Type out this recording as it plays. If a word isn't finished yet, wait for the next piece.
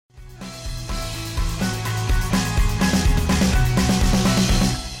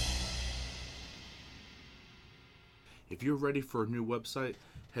If you're ready for a new website,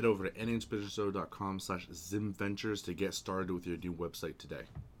 head over to nhbusinessshow.com/zimventures to get started with your new website today.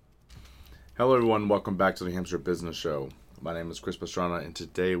 Hello everyone, welcome back to the New Hampshire Business Show. My name is Chris Pastrana, and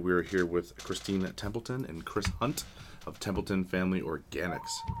today we're here with Christine Templeton and Chris Hunt of Templeton Family Organics.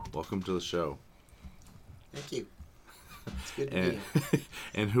 Welcome to the show. Thank you. It's good to be here.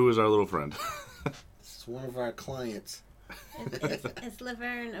 And who is our little friend? It's one of our clients. It's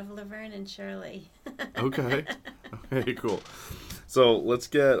Laverne of Laverne and Shirley. Okay, cool. So let's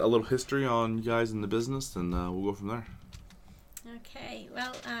get a little history on you guys in the business, and we'll go from there. Okay,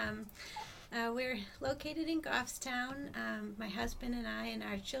 well, we're located in Goffstown. My husband and I and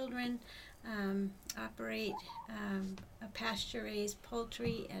our children operate a pasture-raised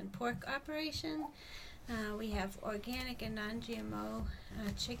poultry and pork operation. We have organic and non-GMO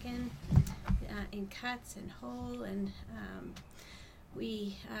chicken in cuts and whole, and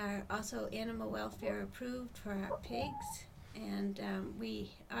we are also animal welfare approved for our pigs, and we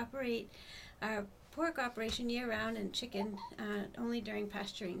operate our pork operation year-round and chicken only during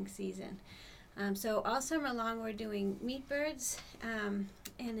pasturing season. So all summer long we're doing meat birds, and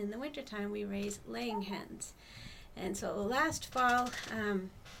in the wintertime we raise laying hens. And so last fall,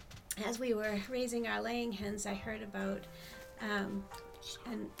 as we were raising our laying hens, I heard about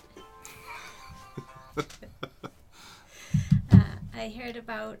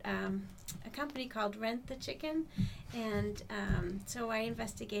a company called Rent the Chicken, and so I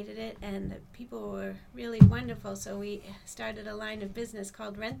investigated it, and the people were really wonderful, so we started a line of business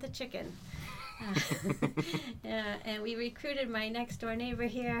called Rent the Chicken. And we recruited my next door neighbor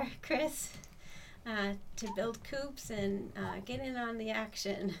here, Chris, to build coops and get in on the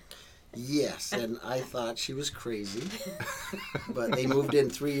action. Yes, and I thought she was crazy, but they moved in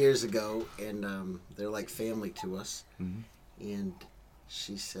 3 years ago, and they're like family to us. Mm-hmm. And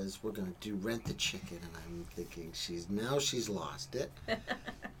she says, we're going to do Rent the Chicken, and I'm thinking she's lost it.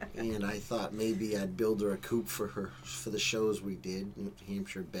 And I thought maybe I'd build her a coop for the shows we did, New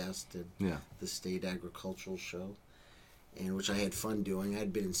Hampshire Best and the State Agricultural Show, and which I had fun doing.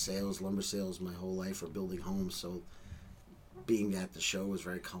 I'd been in sales, lumber sales my whole life, or building homes, so being at the show was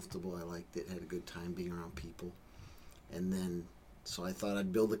very comfortable. I liked it, had a good time being around people. And then, so I thought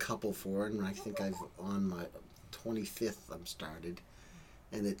I'd build a couple for her, and I think on my 25th I'm started.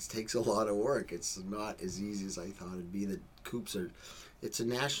 And it takes a lot of work. It's not as easy as I thought it'd be. The coops it's a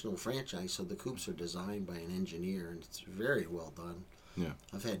national franchise, so the coops are designed by an engineer, and it's very well done. Yeah.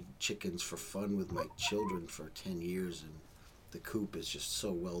 I've had chickens for fun with my children for 10 years, and the coop is just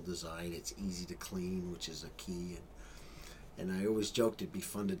so well designed. It's easy to clean, which is a key. And I always joked it'd be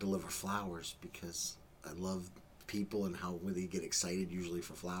fun to deliver flowers, because I love people and how when they get excited usually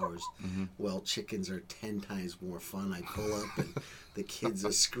for flowers. Mm-hmm. Well, chickens are 10 times more fun. I pull up and the kids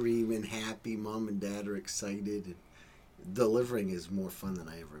are screaming happy, mom and dad are excited, and delivering is more fun than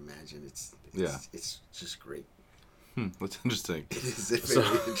I ever imagined. It's just great. That's interesting. It is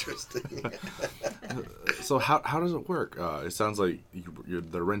very interesting. So how does it work? It sounds like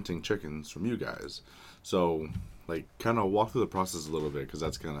they're renting chickens from you guys. So like kind of walk through the process a little bit, because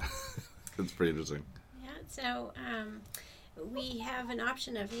that's kind of it's pretty interesting. So we have an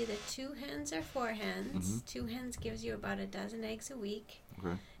option of either 2 hens or 4 hens. Mm-hmm. 2 hens gives you about a dozen eggs a week.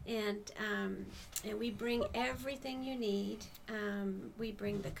 Okay. And we bring everything you need. We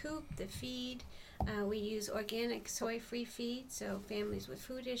bring the coop, the feed. We use organic soy-free feed, so families with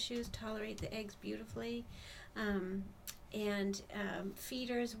food issues tolerate the eggs beautifully. And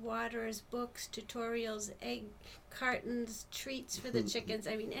feeders, waters, books, tutorials, egg cartons, treats for the chickens.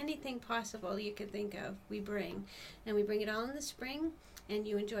 I mean, anything possible you could think of, we bring. And we bring it all in the spring, and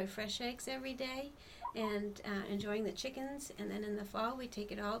you enjoy fresh eggs every day and enjoying the chickens. And then in the fall, we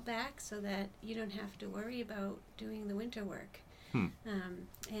take it all back so that you don't have to worry about doing the winter work.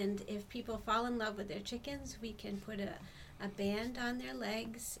 And if people fall in love with their chickens, we can put a band on their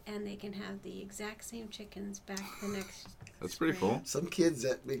legs, and they can have the exact same chickens back the next That's spring. pretty cool. Some kids,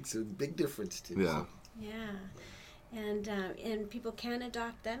 that makes a big difference too. Yeah. Yeah. And people can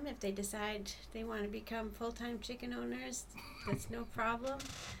adopt them if they decide they want to become full-time chicken owners. That's no problem.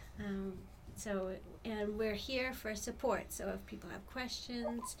 And we're here for support. So if people have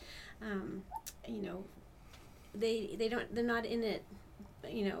questions, they're not in it,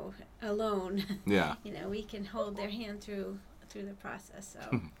 alone. Yeah. We can hold their hand through the process.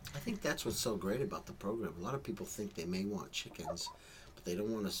 So I think that's what's so great about the program. A lot of people think they may want chickens, but they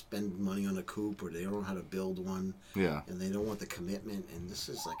don't want to spend money on a coop, or they don't know how to build one. Yeah. And they don't want the commitment. And this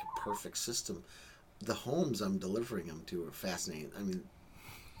is like a perfect system. The homes I'm delivering them to are fascinating. I mean,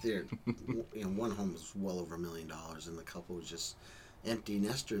 they're one home was well over $1 million, and the couple was just empty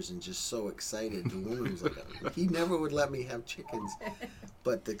nesters and just so excited. The woman was like, he never would let me have chickens.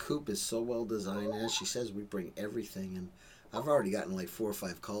 But the coop is so well designed. And as she says, we bring everything. And I've already gotten like 4 or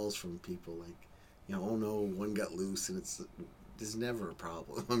 5 calls from people like, oh no, one got loose. And there's never a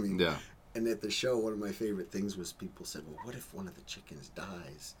problem. I mean, Yeah. And at the show, one of my favorite things was people said, well, what if one of the chickens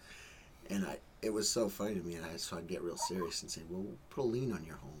dies? And it was so funny to me. So I'd get real serious and say, well, put a lien on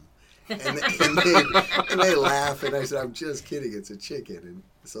your home. And they laugh, and I said, I'm just kidding, it's a chicken. And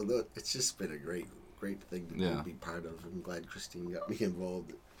so it's just been a great thing to be part of. I'm glad Christine got me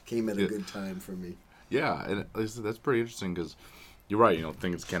involved. It came at a good time for me. Yeah, and that's pretty interesting because you're right,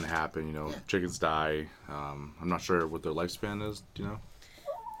 things can happen, chickens die. I'm not sure what their lifespan is, do you know?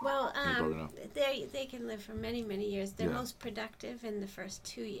 Well, they can live for many, many years. They're most productive in the first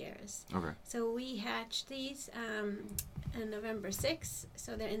 2 years. Okay. So we hatch these on November 6th,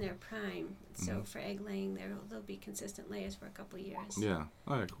 so they're in their prime. So for egg laying, they'll be consistent layers for a couple of years. Yeah.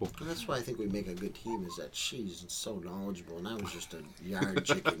 All right, cool. And that's why I think we make a good team, is that she's so knowledgeable, and I was just a yard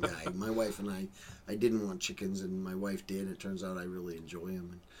chicken guy. My wife and I didn't want chickens, and my wife did. It turns out I really enjoy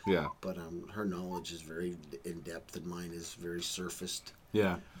them. Yeah. But her knowledge is very in-depth, and mine is very surfaced.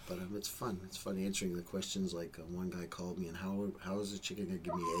 Yeah. But it's fun. It's fun answering the questions. Like one guy called me, and how is a chicken going to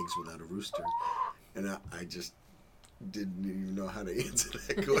give me eggs without a rooster? And I just didn't even know how to answer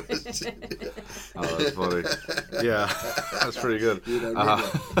that question. Oh, that's funny. Yeah, that's pretty good.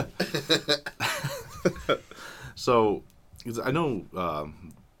 So, 'cause I know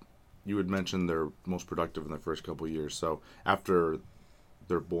you had mentioned they're most productive in the first couple of years. So after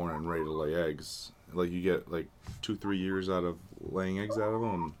they're born and ready to lay eggs, like you get like 2-3 years out of laying eggs out of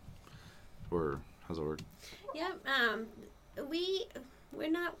them, or how's it work? Yeah, we're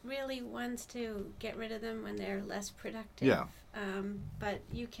not really ones to get rid of them when they're less productive. Yeah. But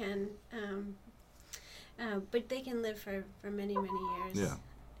you can, but they can live for many, many years.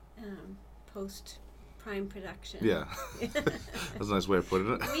 Yeah. Post prime production. Yeah. That's a nice way of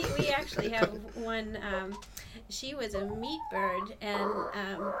putting it. We actually have one. She was a meat bird, and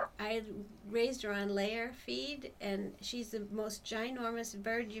I raised her on layer feed, and she's the most ginormous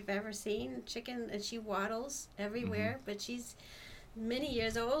bird you've ever seen. Chicken, and she waddles everywhere, but she's many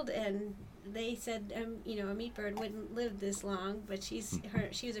years old, and they said, a meat bird wouldn't live this long, but she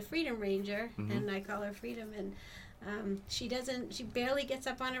was a freedom ranger, and I call her Freedom, and she barely gets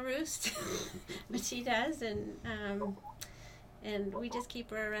up on a roost, but she does, and we just keep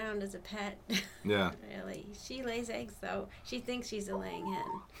her around as a pet. Yeah. Really. She lays eggs, though. She thinks she's a laying hen.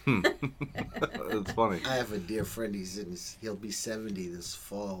 It's funny. I have a dear friend, he'll be 70 this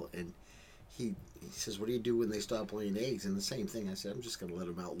fall, and he says, what do you do when they stop laying eggs? And the same thing, I said, I'm just going to let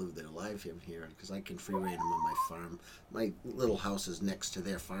them outlive their life here, because I can free range them on my farm. My little house is next to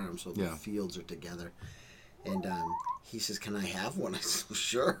their farm, so the fields are together. And he says, can I have one? I said, well,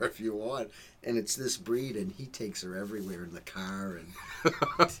 sure, if you want. And it's this breed, and he takes her everywhere in the car, and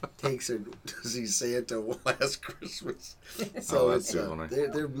takes her to see Santa last Christmas. So that's too funny.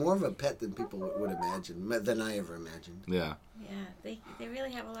 They're more of a pet than people would imagine, than I ever imagined. Yeah. Yeah, they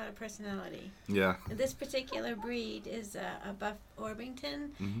really have a lot of personality. Yeah. This particular breed is a Buff Orpington,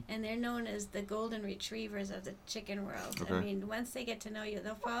 and they're known as the golden retrievers of the chicken world. Okay. I mean, once they get to know you,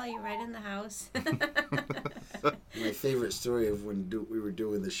 they'll follow you right in the house. My favorite story of when we were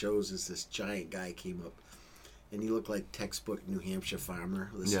doing the shows is this giant guy came up, and he looked like textbook New Hampshire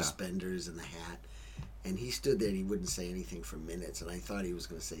farmer with the suspenders and the hat. And he stood there and he wouldn't say anything for minutes, and I thought he was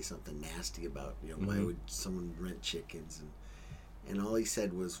going to say something nasty about, why would someone rent chickens? And all he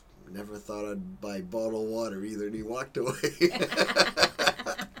said was, never thought I'd buy bottled water either, and he walked away.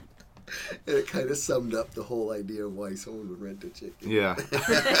 And it kind of summed up the whole idea of why someone would rent a chicken. Yeah.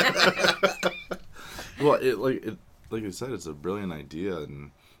 Well, like you said, it's a brilliant idea, and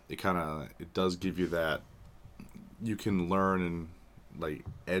it does give you that, you can learn and like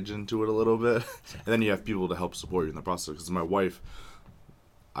edge into it a little bit, and then you have people to help support you in the process. Because my wife,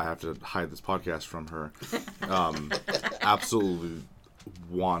 I have to hide this podcast from her, absolutely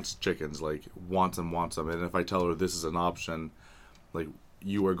wants chickens, like wants them, and if I tell her this is an option, like,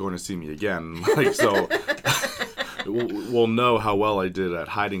 you are going to see me again, like, so we'll know how well I did at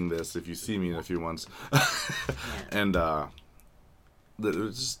hiding this if you see me in a few months. And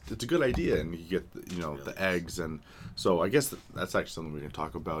it's a good idea, and you get the eggs, and so I guess that's actually something we can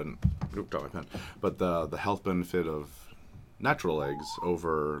talk about. And but the health benefit of natural eggs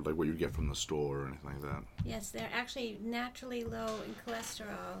over like what you get from the store or anything like that. Yes, they're actually naturally low in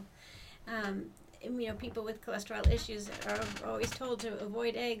cholesterol. People with cholesterol issues are always told to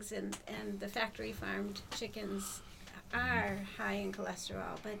avoid eggs, and the factory farmed chickens are high in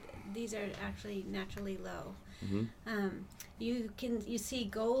cholesterol, but these are actually naturally low. You see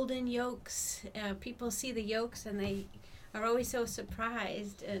golden yolks. People see the yolks and they are always so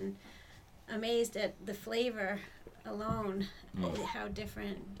surprised and amazed at the flavor alone, how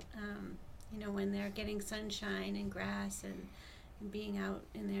different, when they're getting sunshine and grass and being out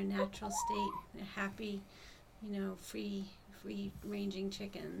in their natural state, they're happy, free ranging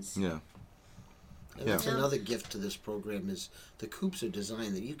chickens. Yeah. And that's another gift to this program is the coops are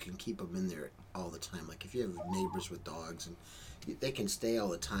designed that you can keep them in there all the time. Like if you have neighbors with dogs, and they can stay all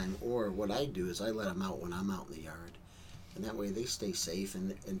the time. Or what I do is I let them out when I'm out in the yard. And that way they stay safe,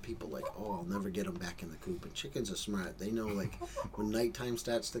 and people like, oh, I'll never get them back in the coop. And chickens are smart. They know, like, when nighttime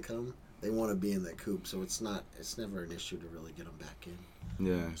starts to come, they want to be in that coop. So it's never an issue to really get them back in.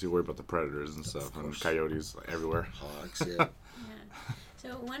 Yeah, so you worry about the predators and stuff, and coyotes everywhere. Hogs, yeah.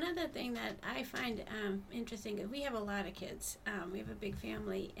 So one other thing that I find interesting, we have a lot of kids. We have a big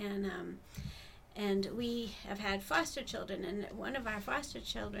family, and we have had foster children. And one of our foster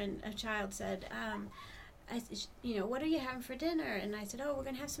children, a child said, what are you having for dinner? And I said, oh, we're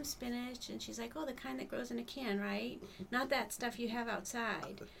going to have some spinach. And she's like, oh, the kind that grows in a can, right? Not that stuff you have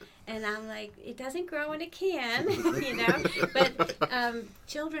outside. And I'm like, it doesn't grow in a can, But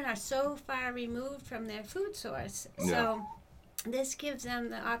children are so far removed from their food source. Yeah. So this gives them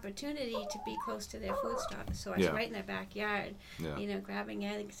the opportunity to be close to their food source, right in their backyard. Yeah. Grabbing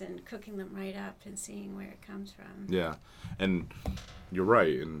eggs and cooking them right up and seeing where it comes from. Yeah, and you're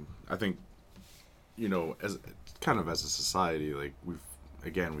right. And I think, as a society, like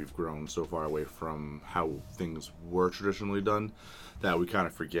we've grown so far away from how things were traditionally done that we kind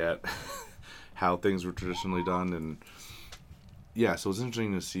of forget how things were traditionally done. And yeah, so it's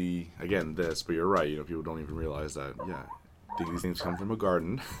interesting to see again this, but you're right, people don't even realize that these things come from a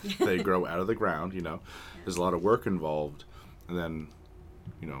garden. They grow out of the ground, there's a lot of work involved. And then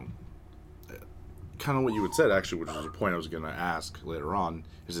kind of what you had said, actually, which was a point I was going to ask later on,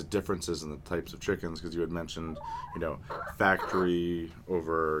 is the differences in the types of chickens, because you had mentioned, factory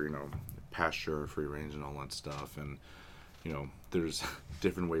over, pasture, free range, and all that stuff, and, there's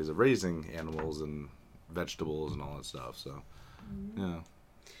different ways of raising animals and vegetables and all that stuff, so, yeah.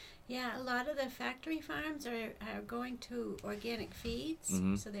 Yeah, a lot of the factory farms are going to organic feeds,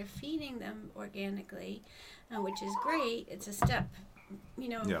 so they're feeding them organically, which is great. It's a step,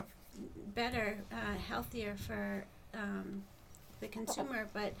 better, healthier for the consumer,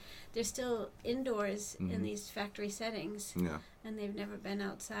 but they're still indoors in these factory settings, and they've never been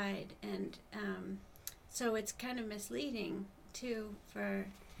outside, and so it's kind of misleading too for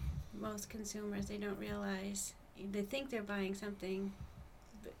most consumers. They don't realize, they think they're buying something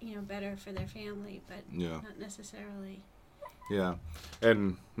better for their family, but not necessarily. Yeah,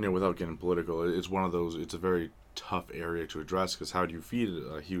 and without getting political, it's one of those, it's a very tough area to address, because how do you feed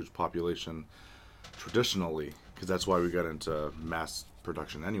a huge population traditionally? Because that's why we got into mass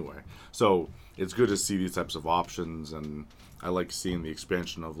production anyway. So it's good to see these types of options, and I like seeing the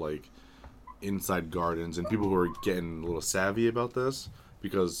expansion of like inside gardens and people who are getting a little savvy about this,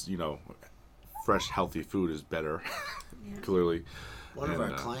 because fresh healthy food is better. Clearly. One of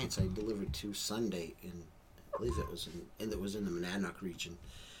our clients I delivered to Sunday, I believe it was in the Monadnock region,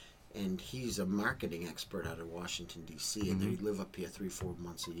 and he's a marketing expert out of Washington, D.C., and they live up here 3-4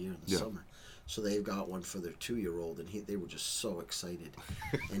 months a year in the summer. So they've got one for their 2-year-old, and they were just so excited.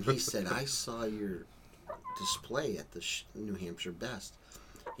 And he said, I saw your display at the New Hampshire Best.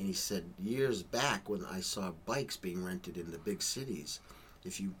 And he said, years back when I saw bikes being rented in the big cities,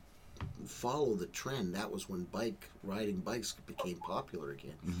 if you follow the trend, that was when riding bikes became popular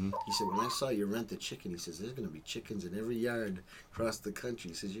again. He said, when I saw you rent the chicken, he says, there's going to be chickens in every yard across the country.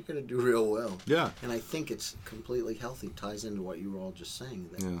 He says, you're going to do real well. Yeah. And I think it's completely healthy. Ties into what you were all just saying.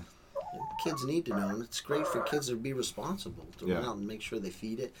 That kids need to know, and it's great for kids to be responsible, to run out and make sure they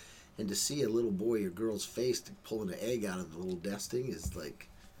feed it. And to see a little boy or girl's face pulling an egg out of the little nesting is like,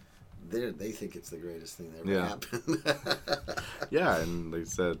 they think it's the greatest thing that ever happened. Yeah, and like I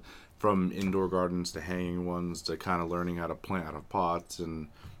said, from indoor gardens to hanging ones to kind of learning how to plant out of pots, and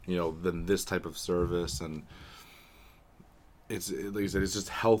then this type of service, and it's like I said, it's just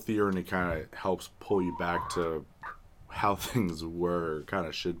healthier, and it kind of helps pull you back to how things were, kind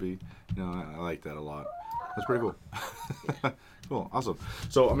of should be. I like that a lot. That's pretty cool. Cool, awesome.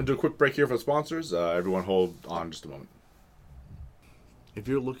 So I'm gonna do a quick break here for the sponsors. Everyone, hold on just a moment. If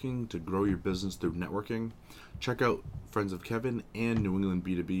you're looking to grow your business through networking, check out Friends of Kevin and New England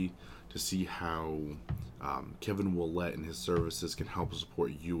B2B to see how Kevin Willett and his services can help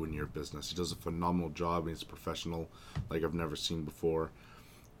support you and your business. He does a phenomenal job, and he's a professional like I've never seen before.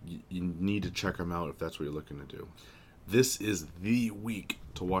 You need to check him out if that's what you're looking to do. This is the week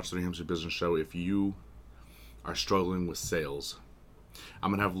to watch the New Hampshire Business Show if you are struggling with sales.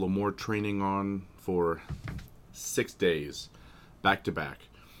 I'm going to have a little more training on for 6 days, back to back.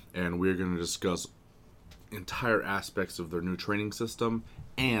 And we're going to discuss entire aspects of their new training system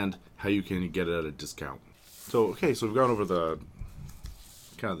and how you can get it at a discount. So we've gone over the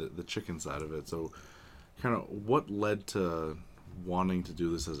kind of the chicken side of it. So kind of what led to wanting to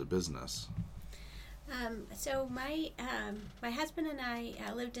do this as a business? So my husband and I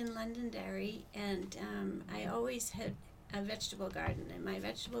lived in Londonderry, and I always had a vegetable garden, and my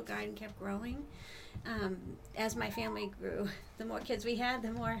vegetable garden kept growing as my family grew. The more kids we had,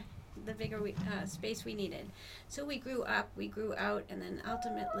 the bigger space we needed. So we grew up, we grew out, and then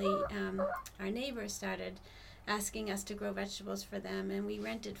ultimately our neighbors started asking us to grow vegetables for them, and we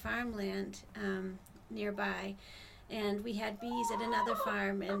rented farmland nearby, and we had bees at another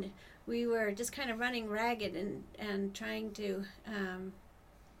farm, and we were just kind of running ragged and trying to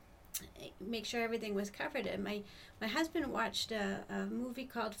make sure everything was covered. And my husband watched a movie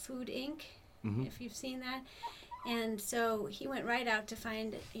called Food Inc., if you've seen that. And so he went right out to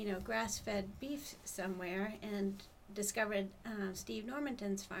find, grass-fed beef somewhere, and discovered Steve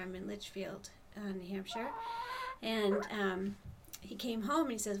Normanton's farm in Litchfield, New Hampshire. And he came home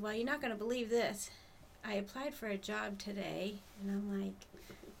and he says, "Well, you're not going to believe this. I applied for a job today." And I'm like,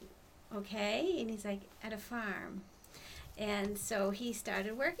 "Okay." And he's like, "At a farm." And so he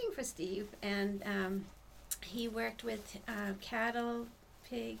started working for Steve, and he worked with cattle,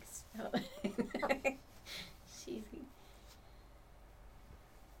 pigs.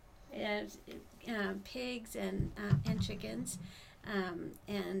 Pigs and chickens,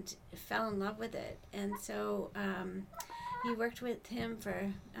 and fell in love with it. And so he worked with him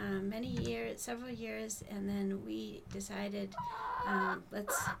for several years, and then we decided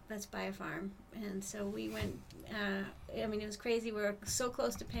let's buy a farm. And so we went. It was crazy. We were so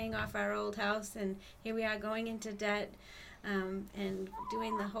close to paying off our old house, and here we are going into debt, and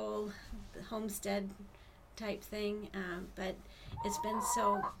doing the whole homestead type thing. But it's been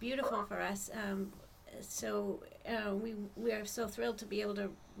so beautiful for us. We are so thrilled to be able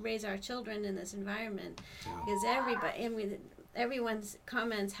to raise our children in this environment, because everyone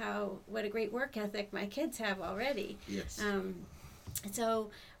comments what a great work ethic my kids have already. Yes. So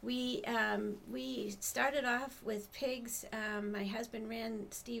we started off with pigs. My husband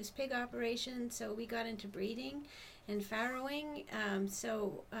ran Steve's pig operation, so we got into breeding and farrowing.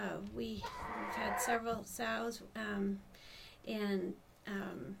 We've had several sows, and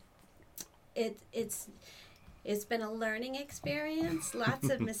it's been a learning experience, lots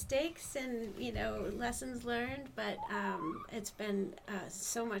of mistakes and lessons learned, but it's been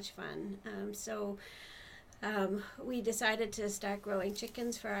so much fun. We decided to start growing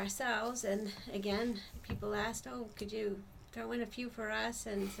chickens for ourselves, and again, people asked, "Oh, could you throw in a few for us?"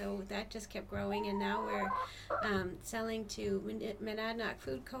 And so that just kept growing, and now we're selling to Monadnock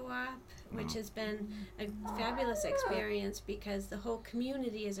Food Co-op, which has been a fabulous experience because the whole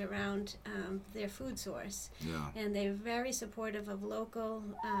community is around their food source. Yeah. And they're very supportive of local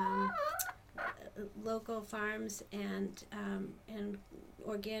farms and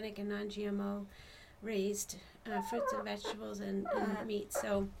organic and non-GMO raised fruits and vegetables and meat.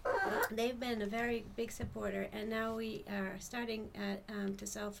 So they've been a very big supporter, and now we are starting to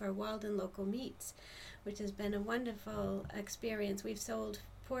sell for Walden Local Meats, which has been a wonderful experience. We've sold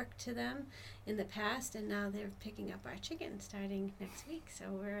pork to them in the past, and now they're picking up our chicken starting next week,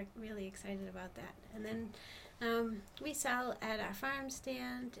 so we're really excited about that. And then we sell at our farm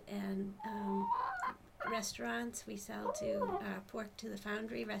stand and restaurants. We sell to Pork to the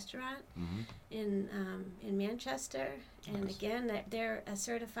Foundry restaurant in Manchester, and again, they're a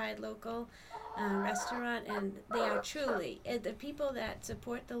certified local restaurant, and they are truly the people that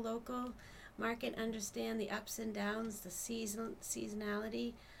support the local market understand the ups and downs, the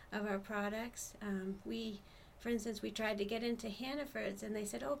seasonality of our products. For instance, we tried to get into Hannaford's, and they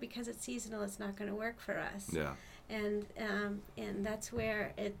said, "Oh, because it's seasonal, it's not going to work for us." Yeah. And that's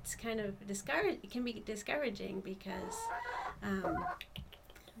where it's kind of it can be discouraging, because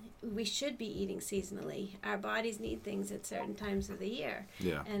we should be eating seasonally. Our bodies need things at certain times of the year,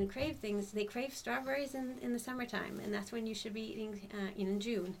 and crave things. They crave strawberries in the summertime, and that's when you should be eating in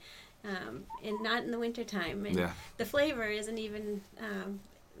June, and not in the wintertime. And the flavor isn't even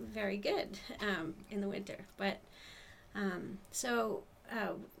very good in the winter. But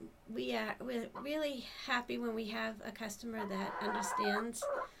we're really happy when we have a customer that understands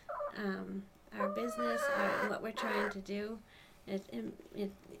our business and what we're trying to do.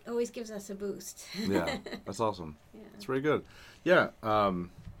 It always gives us a boost. Yeah, that's awesome. Yeah. That's very good. Yeah,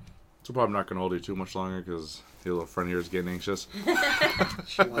 So probably not going to hold you too much longer because your little friend here is getting anxious.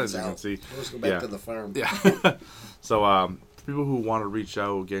 She wants As you out. can see. Let's go back Yeah. to the farm. Yeah. So for people who want to reach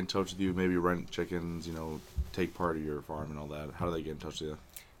out, get in touch with you, maybe rent chickens, take part of your farm and all that, how do they get in touch with you?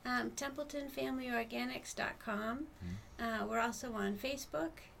 TempletonFamilyOrganics.com. We're also on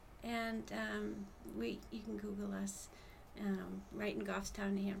Facebook, and you can Google us. Right in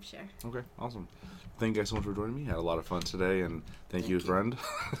Goffstown, New Hampshire. Okay, awesome. Thank you guys so much for joining me. Had a lot of fun today, and thank you, you. friend.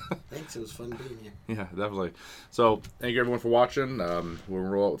 Thanks. It was fun being here. Yeah, definitely. So, thank you everyone for watching. We'll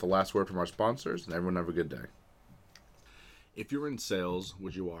roll out with the last word from our sponsors, and everyone have a good day. If you're in sales,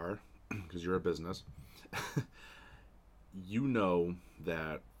 which you are, because you're a business, you know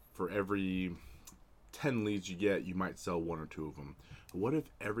that for every 10 leads you get, you might sell 1 or 2 of them. What if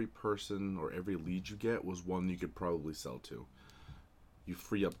every person or every lead you get was one you could probably sell to? You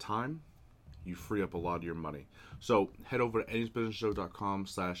free up time, you free up a lot of your money. So head over to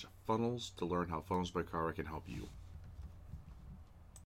anybusinessshow.com/funnels to learn how Funnels by Cara can help you.